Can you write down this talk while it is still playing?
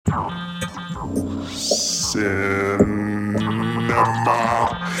Cinema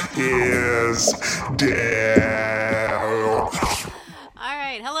is dead. All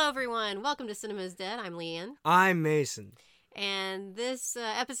right, hello everyone. Welcome to Cinema is Dead. I'm Leanne. I'm Mason. And this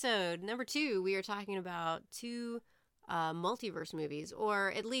episode, number 2, we are talking about 2 multiverse movies,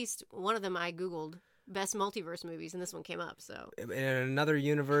 or at least one of them I Googled, best multiverse movies, and this one came up, so. In another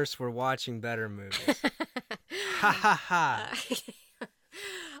universe, we're watching better movies. Ha ha ha.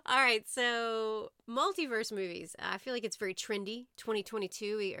 All right, so multiverse movies. I feel like it's very trendy.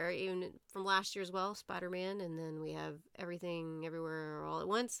 2022, or even from last year as well, Spider-Man, and then we have Everything Everywhere All at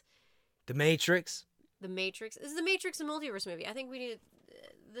Once. The Matrix. The Matrix. Is The Matrix a multiverse movie? I think we need...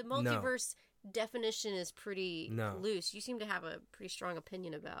 The multiverse definition is pretty loose. You seem to have a pretty strong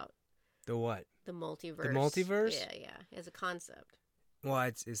opinion about... The what? The multiverse. The multiverse? Yeah, as a concept. Well,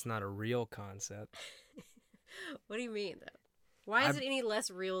 it's not a real concept. What do you mean, though? Why is it any less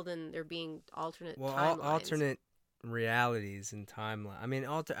real than there being alternate timelines? Alternate realities and timeline. I mean,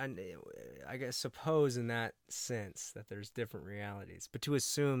 I guess suppose in that sense that there's different realities, but to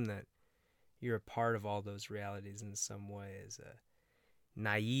assume that you're a part of all those realities in some way is a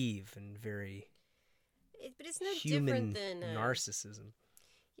naive and very but it's no human different than narcissism.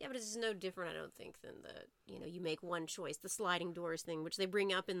 Yeah, but it's no different, I don't think, than you make one choice, the sliding doors thing, which they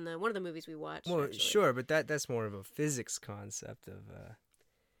bring up in one of the movies we watched. Well, actually. Sure, but that's more of a physics concept of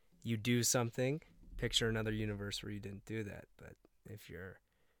you do something, picture another universe where you didn't do that. But if you're,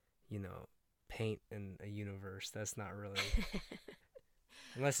 paint in a universe, that's not really,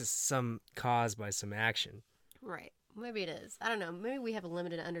 unless it's caused by some action. Right. Maybe it is. I don't know. Maybe we have a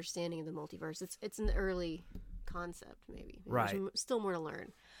limited understanding of the multiverse. It's an early concept, maybe. Right. There's still more to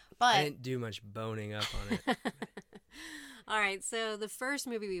learn. But I didn't do much boning up on it. All right, so the first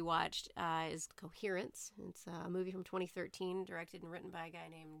movie we watched is Coherence. It's a movie from 2013, directed and written by a guy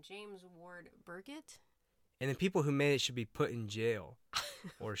named James Ward Burkett. And the people who made it should be put in jail.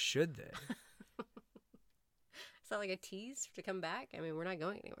 Or should they? Is that like a tease to come back? I mean, we're not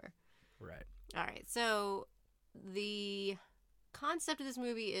going anywhere. Right. All right, so the concept of this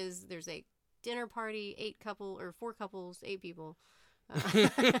movie is there's a dinner party, 4 couples, 8 people.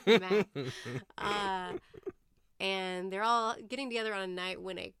 And they're all getting together on a night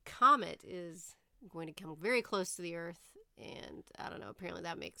when a comet is going to come very close to the Earth. And I don't know, apparently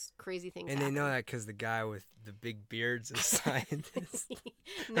that makes crazy things happen. And they know that because the guy with the big beard's a scientist.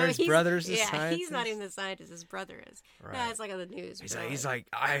 No, or his brother's a scientist? Yeah, he's not even the scientist. His brother is. Right. No, it's like on the news. He's like,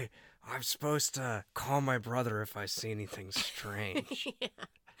 I'm supposed to call my brother if I see anything strange. Yeah.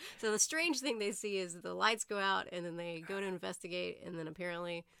 So the strange thing they see is the lights go out, and then they go to investigate, and then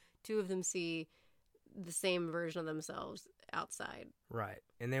apparently 2 of them see the same version of themselves outside. Right.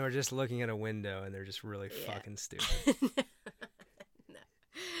 And they were just looking at a window, and they're just really fucking stupid. No.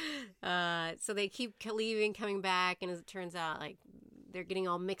 So they keep leaving, coming back, and as it turns out, like, they're getting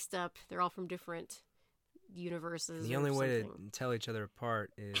all mixed up. They're all from different universes. The only way to tell each other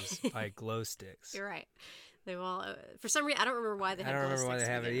apart is by glow sticks. You're right. They've all, for some reason, I don't remember why they have glow sticks. I don't remember why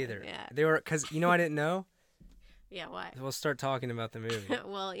they have it either. Yeah. They were, because, I didn't know? Yeah, why? We'll start talking about the movie.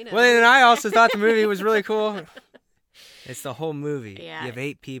 Well, Well, and I also thought the movie was really cool. It's the whole movie. Yeah. You have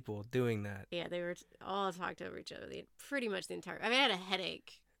 8 people doing that. Yeah, they were all talked over each other. Pretty much the entire... I mean, I had a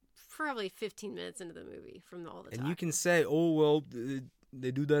headache probably 15 minutes into the movie from all the talking. And you can say, oh, well, they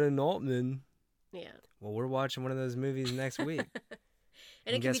do that in Altman. Yeah. Well, we're watching one of those movies next week.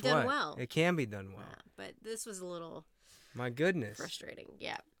 And it can be done well. It can be done well. Yeah, but this was a little... My goodness. Frustrating,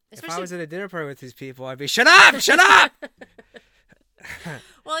 yeah. If I was at a dinner party with these people, I'd be, shut up! Shut up!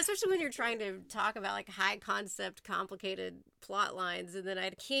 Well, especially when you're trying to talk about like high concept, complicated plot lines, and then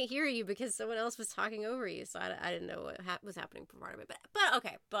I can't hear you because someone else was talking over you, so I didn't know what was happening for part of it.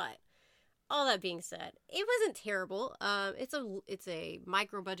 But all that being said, it wasn't terrible. It's a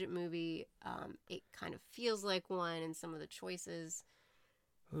micro budget movie. It kind of feels like one in some of the choices.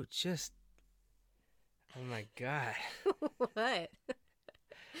 Oh my God. What?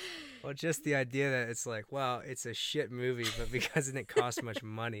 Well, just the idea that it's like, well, it's a shit movie, but because it didn't cost much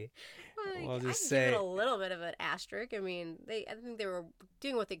money, well, we'll just give it a little bit of an asterisk. I mean, I think they were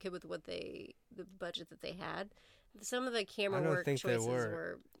doing what they could with the budget that they had. Some of the camera work choices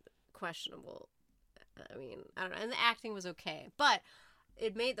were questionable. I mean, I don't know. And the acting was okay, but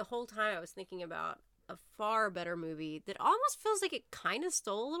it made the whole time I was thinking about a far better movie that almost feels like it kind of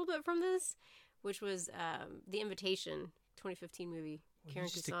stole a little bit from this, which was The Invitation, 2015 movie. Karen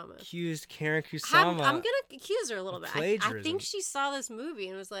Kusama. Accused Karen Kusama. I'm going to accuse her a little bit. Plagiarism. I think she saw this movie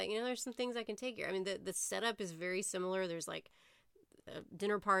and was like, there's some things I can take here. I mean, the setup is very similar. There's like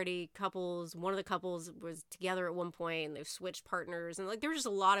dinner party couples. One of the couples was together at one point, and they've switched partners, and like there were just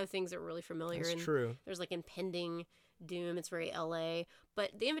a lot of things that were really familiar. That's and true. There's like impending doom. It's very LA,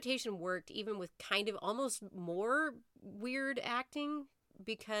 but The Invitation worked even with kind of almost more weird acting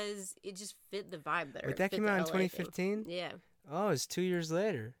because it just fit the vibe better. Wait, that came out in 2015? Yeah. Oh, it's 2 years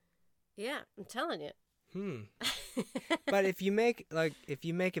later. Yeah, I'm telling you. But if you make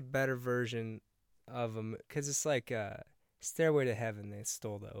a better version of them, because it's like Stairway to Heaven, they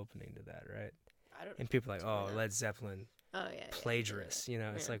stole the opening to that, right? And people are like, oh, Led Zeppelin, plagiarists. You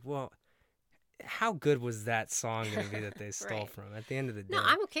know, it's like, well, how good was that song going to be that they stole from? At the end of the day, no,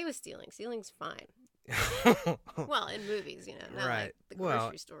 I'm okay with stealing. Stealing's fine. Well, in movies, you know, not like the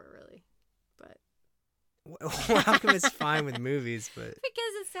grocery store, really. But how come it's fine with movies? But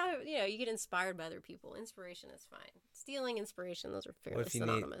because it's how you get inspired by other people. Inspiration is fine. Stealing, inspiration, those are fairly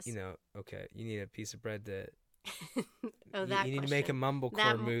synonymous. Need, you need a piece of bread to. You need to make a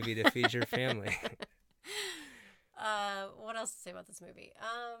mumblecore movie to feed your family. What else to say about this movie?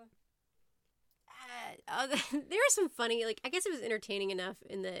 There are some funny, I guess it was entertaining enough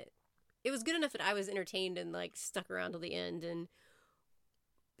in that it was good enough that I was entertained and stuck around till the end and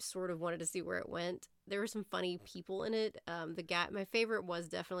sort of wanted to see where it went. There were some funny people in it. The guy, my favorite was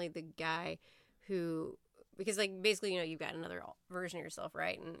definitely the guy who, because basically, you've got another version of yourself,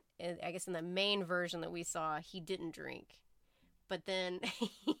 right? And I guess in the main version that we saw, he didn't drink. But then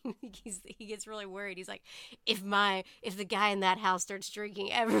he gets really worried. He's like, if the guy in that house starts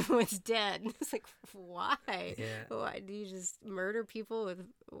drinking, everyone's dead. It's like, why? Yeah. Why do you just murder people with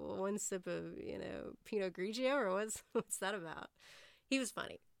one sip of Pinot Grigio, or what's that about? He was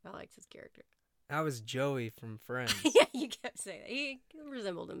funny. I liked his character. That was Joey from Friends. Yeah, you kept saying that. He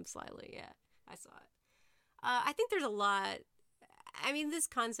resembled him slightly. Yeah, I saw it. I think there's a lot. I mean, this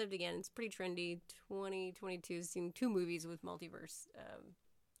concept, again, it's pretty trendy. 2022 has seen 2 movies with multiverse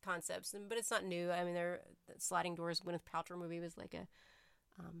concepts, but it's not new. I mean, Sliding Doors, Gwyneth Paltrow movie was like a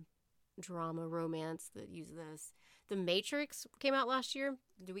drama romance that used this. The Matrix came out last year.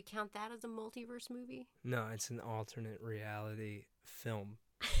 Do we count that as a multiverse movie? No, it's an alternate reality film.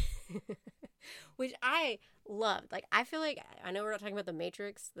 Which I loved. I feel like, I know we're not talking about The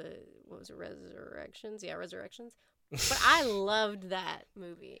Matrix, Resurrections? Yeah, Resurrections. But I loved that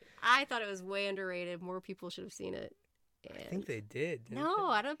movie. I thought it was way underrated. More people should have seen it. And I think they did.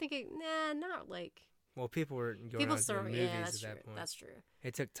 I don't think it. Nah, not like. Well, people were going out to the movies that's at true. that point. That's true.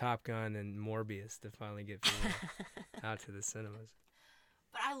 It took Top Gun and Morbius to finally get people out to the cinemas.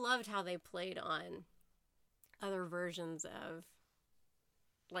 But I loved how they played on other versions of.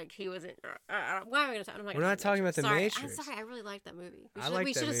 He wasn't. Why am I going to talk? We're not talking about The Matrix. I'm sorry. I really liked that movie.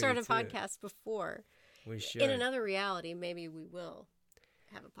 We should have started a podcast before. We should. In another reality, maybe we will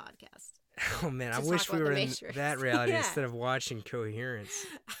have a podcast. Oh man, I wish we were in that reality instead of watching Coherence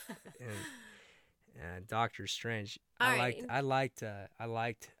and Doctor Strange. I liked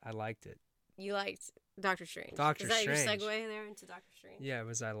it. You liked Doctor Strange. Doctor Strange. Is that your segue there into Doctor Strange? Yeah,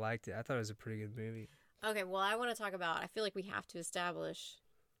 I liked it. I thought it was a pretty good movie. Okay, well, I want to talk about. I feel like we have to establish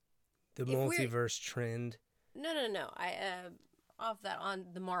the multiverse trend. No. On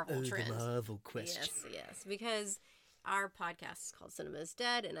the Marvel trend. The Marvel question. Yes, because our podcast is called Cinema is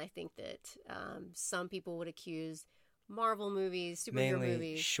Dead, and I think that some people would accuse Marvel movies, superhero movies,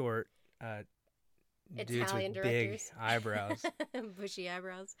 mainly short dudes Italian with directors. big eyebrows, bushy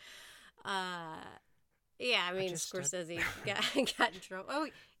eyebrows. Yeah, I mean, Scorsese got in trouble. Oh,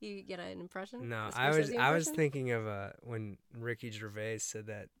 you get an impression? No, I was thinking of when Ricky Gervais said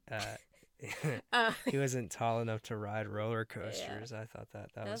that he wasn't tall enough to ride roller coasters. Yeah. I thought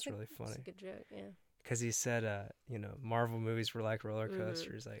that was really funny. That's a good joke, yeah. Because he said, Marvel movies were like roller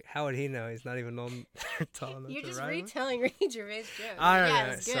coasters. Like, how would he know? He's not even tall enough to ride. You're just retelling Ricky Gervais' joke. I don't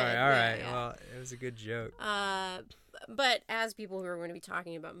know. Sorry. All right. Yeah. Well, it was a good joke. But as people who are going to be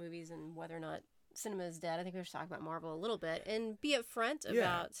talking about movies and whether or not cinema is dead, I think we should talk about Marvel a little bit and be upfront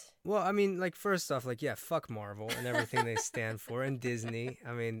about. Well, I mean, first off, fuck Marvel and everything they stand for, and Disney.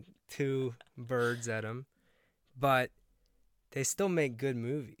 I mean, 2 birds at them, but they still make good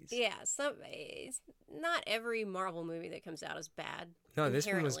movies. Yeah, not every Marvel movie that comes out is bad. No, this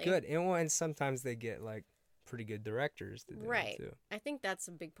one was good, and sometimes they get pretty good directors to do right. it too. I think that's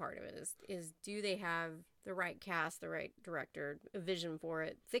a big part of it. Is do they have the right cast, the right director, a vision for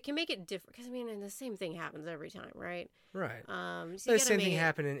it? They can make it different. Because the same thing happens every time, right? Right. So the same thing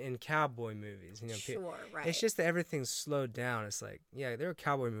happened in cowboy movies. Sure, right. It's just that everything's slowed down. It's there were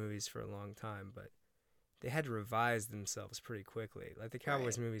cowboy movies for a long time, but they had to revise themselves pretty quickly. The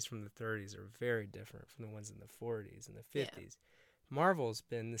Cowboys movies from the 30s are very different from the ones in the 40s and the 50s. Yeah. Marvel's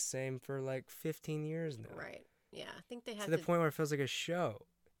been the same for 15 years now. Right. Yeah, I think they have to the point where it feels like a show.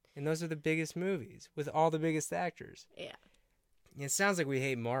 And those are the biggest movies with all the biggest actors. Yeah. It sounds like we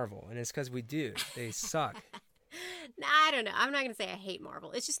hate Marvel, and it's because we do. They suck. Nah, I don't know. I'm not going to say I hate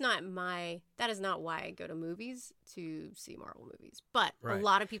Marvel. It's just not that is not why I go to movies to see Marvel movies. But a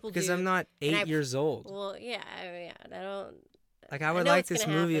lot of people do. Because I'm not 8 years old. Well, yeah, I don't. Like, I would like this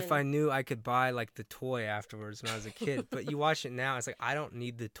movie if I knew I could buy, like, the toy afterwards when I was a kid. But you watch it now, it's like, I don't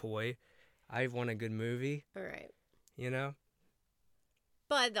need the toy. I want a good movie. All right. You know?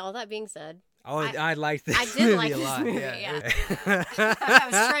 But all that being said. Oh, I like this movie. I did like a this lot. movie, yeah. I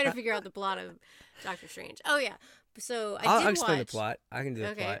was trying to figure out the plot of Doctor Strange. Oh, yeah. So I'll explain the plot. I can do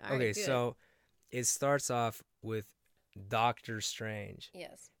the plot. Right, okay, so it starts off with Doctor Strange.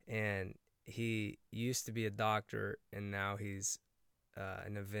 Yes. And he used to be a doctor, and now he's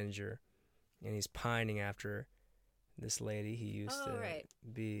an Avenger. And he's pining after this lady he used to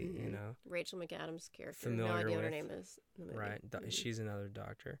be, you know. Rachel McAdams' character. Familiar no idea with. what her name is. Right. She's another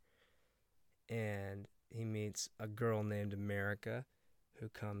doctor. And he meets a girl named America who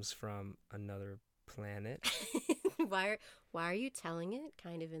comes from another planet. Why are you telling it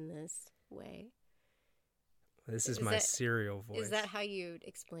kind of in this way? This is my serial voice. Is that how you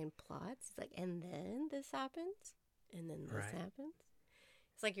explain plots? It's like, and then this happens, and then this happens.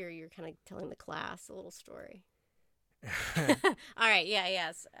 It's like you're kind of telling the class a little story. All right,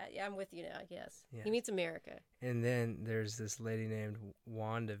 yes, I'm with you now. Yes, he meets America, and then there's this lady named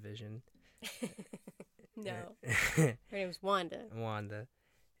WandaVision. No, her name's Wanda. Wanda,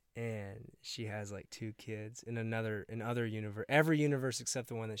 and she has like 2 kids in other universe, every universe except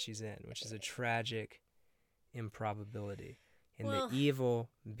the one that she's in, which is a tragic improbability. And the evil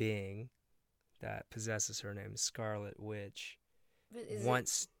being that possesses her, named Scarlet Witch,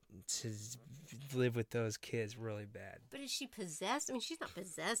 wants to live with those kids really bad. But is she possessed? I mean, she's not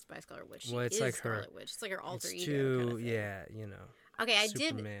possessed by Scarlet Witch. She it's is like Scarlet Witch. It's like her alter ego. Kind of thing. Yeah, you know. Okay,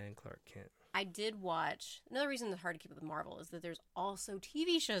 Superman and Clark Kent. I did watch. Another reason it's hard to keep up with Marvel is that there's also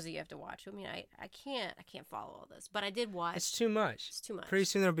TV shows that you have to watch. I mean, I can't follow all this, but I did watch. It's too much. It's too much. Pretty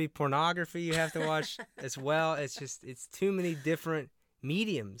soon there'll be pornography you have to watch as well. It's too many different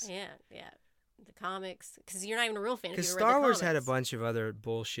mediums. Yeah. The comics, because you're not even a real fan. Because Star Wars had a bunch of other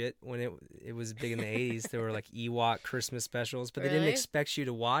bullshit when it was big in the 80s. There were like Ewok Christmas specials, but they didn't expect you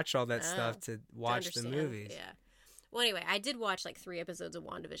to watch all that stuff to watch the movies. Yeah. Well, anyway, I did watch like 3 episodes of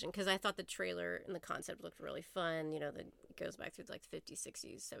WandaVision because I thought the trailer and the concept looked really fun. You know, that it goes back through like the 50s,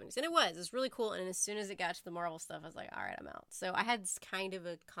 60s, 70s. And it was really cool. And as soon as it got to the Marvel stuff, I was like, all right, I'm out. So I had kind of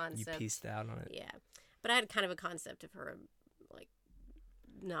a concept. You pieced out on it. Yeah. But I had kind of a concept of her, like,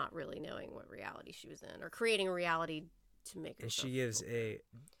 not really knowing what reality she was in or creating a reality to make her. And she gives a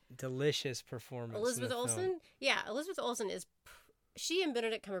delicious performance. Elizabeth Olsen? Film. Yeah, Elizabeth Olsen is. She and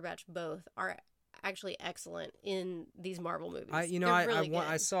Benedict Cumberbatch both are actually excellent in these Marvel movies.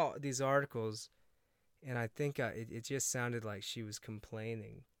 I saw these articles, and I think it just sounded like she was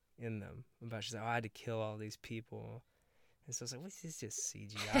complaining in them about she's like, I had to kill all these people, and so I was like, this is just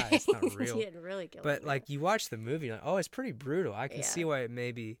CGI. It's not real. She didn't really kill but them. like you watch the movie, you're like, oh, it's pretty brutal. I can see why it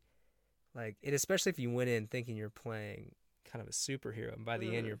may be like it, especially if you went in thinking you're playing kind of a superhero, and by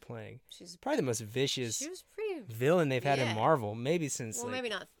the end you're playing she's probably the most vicious villain they've had in Marvel, maybe since maybe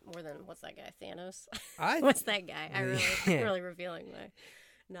not more than what's that guy, Thanos. What's that guy? Really revealing my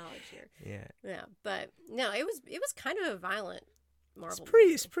knowledge here. Yeah, but no, it was kind of a violent Marvel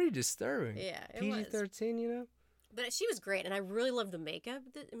movie. It's pretty disturbing. Yeah, it PG-13, you know. But she was great, and I really loved the makeup.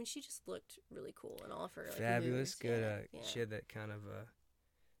 I mean, she just looked really cool in all of her fabulous, moves. good. She had that kind of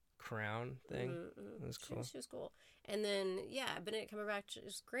crown thing. It was cool. She was cool. And then, Benedict Cumberbatch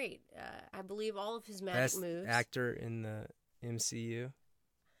is great. I believe all of his magic moves. Best actor in the MCU.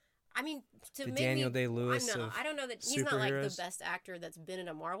 I mean, Daniel Day-Lewis. I don't know that he's not like the best actor that's been in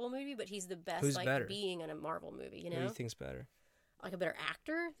a Marvel movie, but he's the best. Who's better? Being in a Marvel movie. You know, who do you think's better? Like a better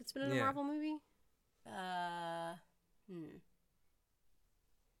actor that's been in a Marvel movie.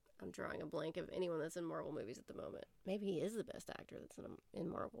 I'm drawing a blank of anyone that's in Marvel movies at the moment. Maybe he is the best actor that's in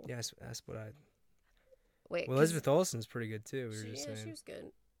Marvel. Yeah, that's what I. Wait. Well, Elizabeth Olsen's pretty good too. She was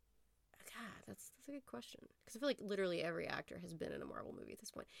good. God, that's a good question. Because I feel like literally every actor has been in a Marvel movie at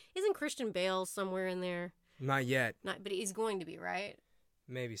this point. Isn't Christian Bale somewhere in there? Not yet. But he's going to be, right?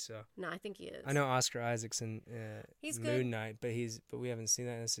 Maybe so. No, I think he is. I know Oscar Isaac's in he's Moon good. Knight, but we haven't seen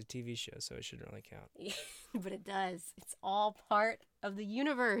that. It's a TV show, so it shouldn't really count. Yeah, but it does. It's all part of the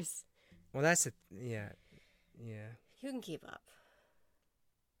universe. Well, that's yeah. You can keep up.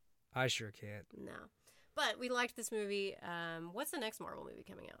 I sure can't. No, but we liked this movie. What's the next Marvel movie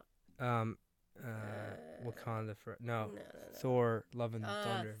coming out? Wakanda for no. Thor: Love and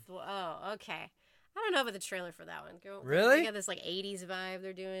Thunder. Okay. I don't know about the trailer for that one. Really? They got this, like, 80s vibe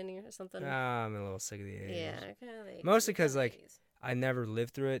they're doing or something. I'm a little sick of the 80s. Yeah, kind of the 80s. Mostly because, like, 80s. I never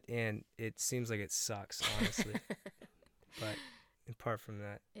lived through it, and it seems like it sucks, honestly. But apart from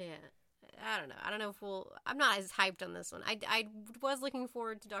that. Yeah. I don't know. I don't know if I'm not as hyped on this one. I was looking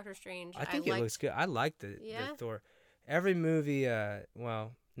forward to Doctor Strange. I think it looks good. I like the Thor. Every movie, the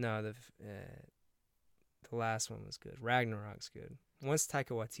last one was good. Ragnarok's good. Once Taika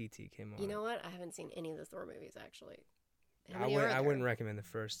Waititi came on. You know what? I haven't seen any of the Thor movies, actually. I wouldn't recommend the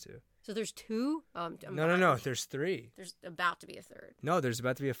first two. So there's two? No. There's three. There's about to be a third. No, there's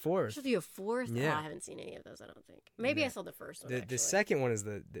about to be a fourth. There's about to be a fourth? Yeah. Oh, I haven't seen any of those, I don't think. Maybe I saw the first one, The second one is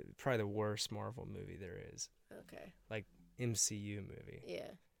probably the worst Marvel movie there is. Okay. Like, MCU movie.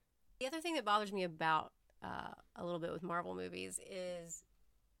 Yeah. The other thing that bothers me about a little bit with Marvel movies is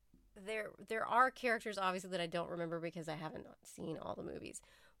there are characters, obviously, that I don't remember because I haven't seen all the movies.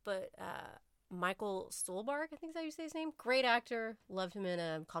 But Michael Stuhlbarg, I think is how you say his name. Great actor. Loved him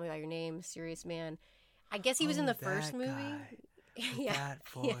in Call Me By Your Name, Serious Man. I guess he was in the first movie. Yeah. That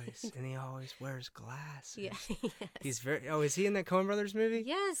voice, and he always wears glasses. Yeah. Yes. He's very. Oh, is he in that Coen Brothers movie?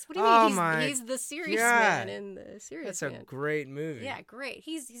 Yes. What do you mean? He's the serious man in the Serious Man. That's a great movie. Yeah, great.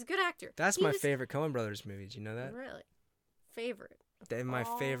 He's a good actor. That's my favorite Coen Brothers movie. Do you know that? Really? Favorite. My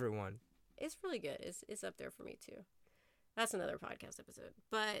favorite one. It's really good. It's up there for me too. That's another podcast episode.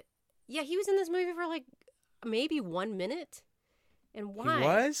 But yeah, he was in this movie for like maybe 1 minute. And why? He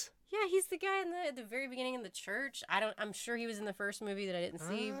was? Yeah, he's the guy at the very beginning in the church. I'm sure he was in the first movie that I didn't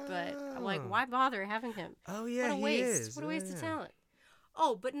see, but I'm like, why bother having him? Oh yeah, what a waste. What a waste of talent.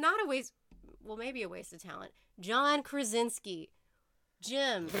 Oh, but not a waste. Well, maybe a waste of talent. John Krasinski.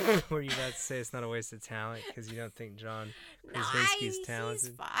 Jim. Were you about to say it's not a waste of talent because you don't think John Krasinski's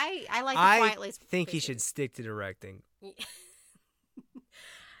talented? I like the Quiet Place. I think he should stick to directing.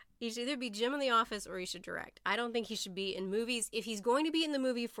 He should either be Jim in The Office or he should direct. I don't think he should be in movies. If he's going to be in the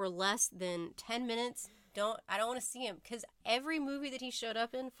movie for less than 10 minutes, I don't want to see him. Because every movie that he showed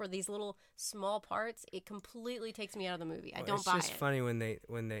up in for these little small parts, it completely takes me out of the movie. I don't buy it. It's just funny when they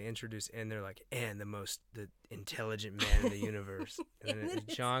introduce, and they're like, and the intelligent man in the universe. And then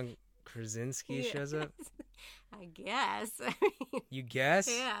John Krasinski shows up. I guess. You guess?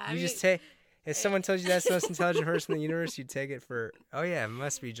 Yeah. Just take... If someone told you that's the most intelligent person in the universe, you'd take it for, oh yeah, it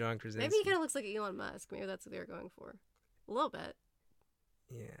must be John Krasinski. Maybe he kind of looks like Elon Musk. Maybe that's what they were going for. A little bit.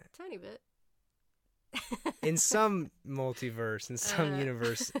 Yeah. Tiny bit. In some multiverse, in some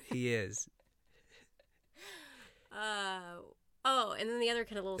universe, he is. And then the other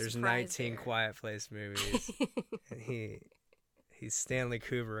kind of little There's surprise 19 Quiet Place movies. And he's Stanley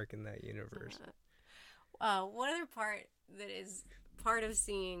Kubrick in that universe. One other part that is part of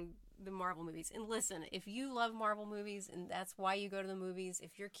seeing the Marvel movies, and listen, if you love Marvel movies and that's why you go to the movies,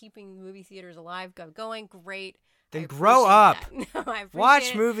 if you're keeping movie theaters alive, going, great. Then grow up. No, I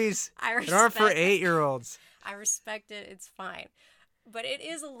watch movies that aren't for 8-year-olds. I respect it. It's fine. But it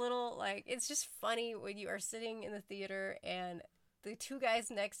is a little like, it's just funny when you are sitting in the theater and the two guys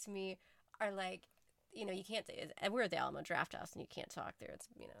next to me are like, you can't, we're at the Alamo Draft House and you can't talk there. It's,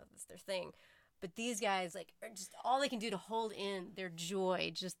 it's their thing. But these guys, like, are just all they can do to hold in their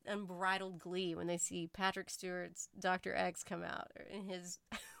joy, just unbridled glee when they see Patrick Stewart's Dr. X come out in his,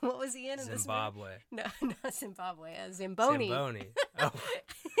 what was he in Zimbabwe. This movie? No, not Zimbabwe. Zamboni. Zamboni. Oh,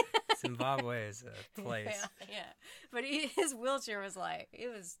 Zimbabwe is a place. Yeah. But his wheelchair was like,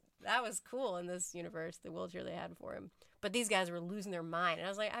 that was cool in this universe, the wheelchair they had for him. But these guys were losing their mind. And I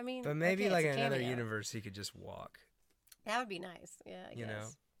was like, But maybe like in another universe he could just walk. That would be nice. Yeah, I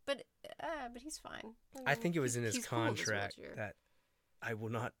guess. But he's fine. I think it was in his contract that I will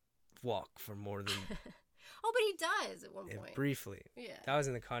not walk for more than... Oh, but he does at one point. Briefly. Yeah. That was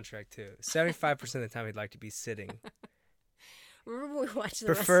in the contract, too. 75% of the time he'd like to be sitting. Remember when we watched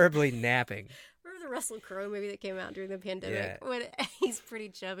preferably napping. Remember the Russell Crowe movie that came out during the pandemic? Yeah. When he's pretty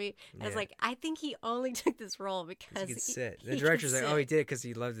chubby. I was like, I think he only took this role because he could sit. The director's like, oh, he did it because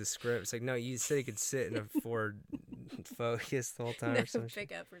he loved the script. It's like, no, you said he could sit in a Ford Focus the whole time or something.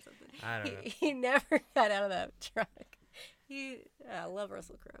 Pickup or something. I don't know. He never got out of that truck. I love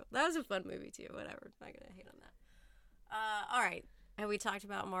Russell Crowe. That was a fun movie too. Whatever. I'm not going to hate on that. All right. Have we talked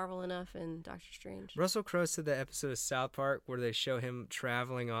about Marvel enough and Doctor Strange? Russell Crowe said that episode of South Park where they show him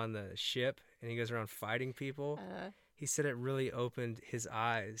traveling on the ship and he goes around fighting people. He said it really opened his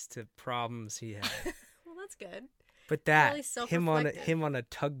eyes to problems he had. Well, that's good. But that, really him on a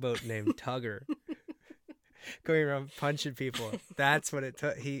tugboat named Tugger, going around punching people, that's what it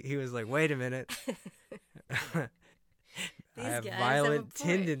took. He was like, wait a minute. I have violent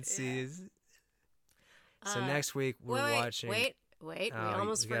tendencies. Yeah. So next week we're watching... Wait. Wait, we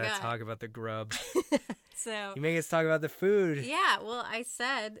almost forgot. We gotta talk about the grub. So you make us talk about the food. Yeah, well, I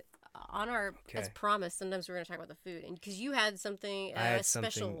said on our as promised. Sometimes we're gonna talk about the food, and because you had something, I had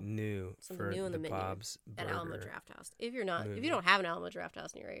special, something new for in the menu Bob's at Burger Alamo Drafthouse. If you don't have an Alamo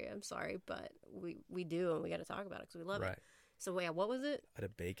Drafthouse in your area, I'm sorry, but we do, and we got to talk about it because we love it. So wait, what was it? I had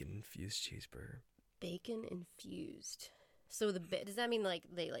a bacon infused cheeseburger. Bacon infused. So does that mean like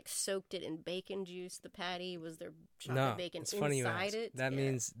they like soaked it in bacon juice? The patty was there chocolate bacon inside it? That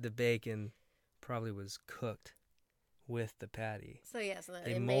means the bacon probably was cooked with the patty. So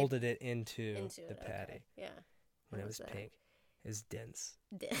they molded it into the patty. Okay. Yeah. When it was pink, it was dense.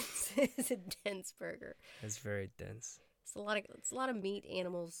 Dense. It's a dense burger. It's very dense. It's a lot of meat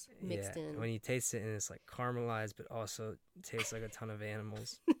animals mixed in. When you taste it, and it's like caramelized, but also tastes like a ton of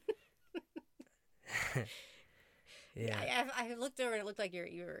animals. Yeah, I looked over and it looked like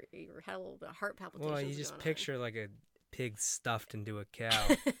you had a little bit of heart palpitations. Well, you just picture like a pig stuffed into a cow.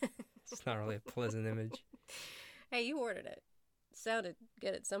 It's not really a pleasant image. Hey, you ordered it. Sounded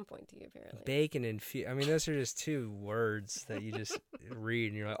good at some point to you, apparently. Bacon infused. I mean, those are just two words that you just read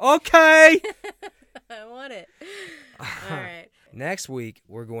and you're like, okay! I want it. All right. Next week,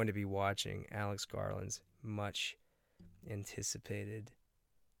 we're going to be watching Alex Garland's much anticipated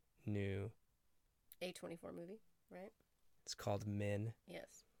new A24 movie, right? It's called Men.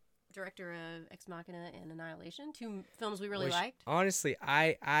 Yes. Director of Ex Machina and Annihilation, 2 films we really liked. Honestly,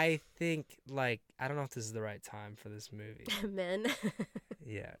 I think, like, I don't know if this is the right time for this movie. Men.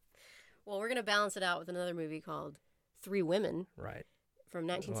 Yeah. Well, we're going to balance it out with another movie called Three Women. Right. From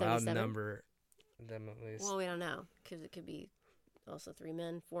 1977. Well, outnumber them at least. Well, we don't know, because it could be also 3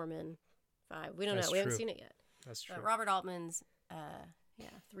 men, 4 men, 5. We don't know. True. We haven't seen it yet. That's true. Robert Altman's,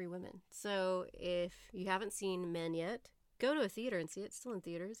 3 Women. So if you haven't seen Men yet, go to a theater and see it. It's still in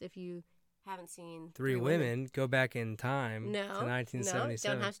theaters. If you haven't seen Three Women, go back in time to 1977. No,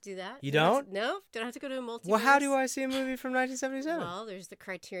 don't have to do that. You don't? Don't have to go to a Multiverse. Well, how do I see a movie from 1977? Well, there's the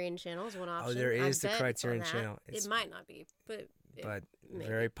Criterion Channel is one option. Oh, there is the Criterion Channel. It might not be, but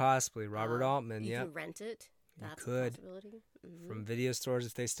very possibly. Robert Altman, You can rent it. That's you could. A possibility. Mm-hmm. From video stores,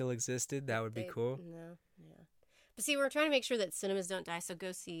 if they still existed, that would be cool. No, yeah. But see, we're trying to make sure that cinemas don't die, so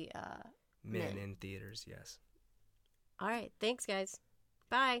go see Men in theaters, yes. All right. Thanks, guys.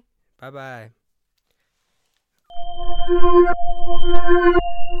 Bye. Bye-bye.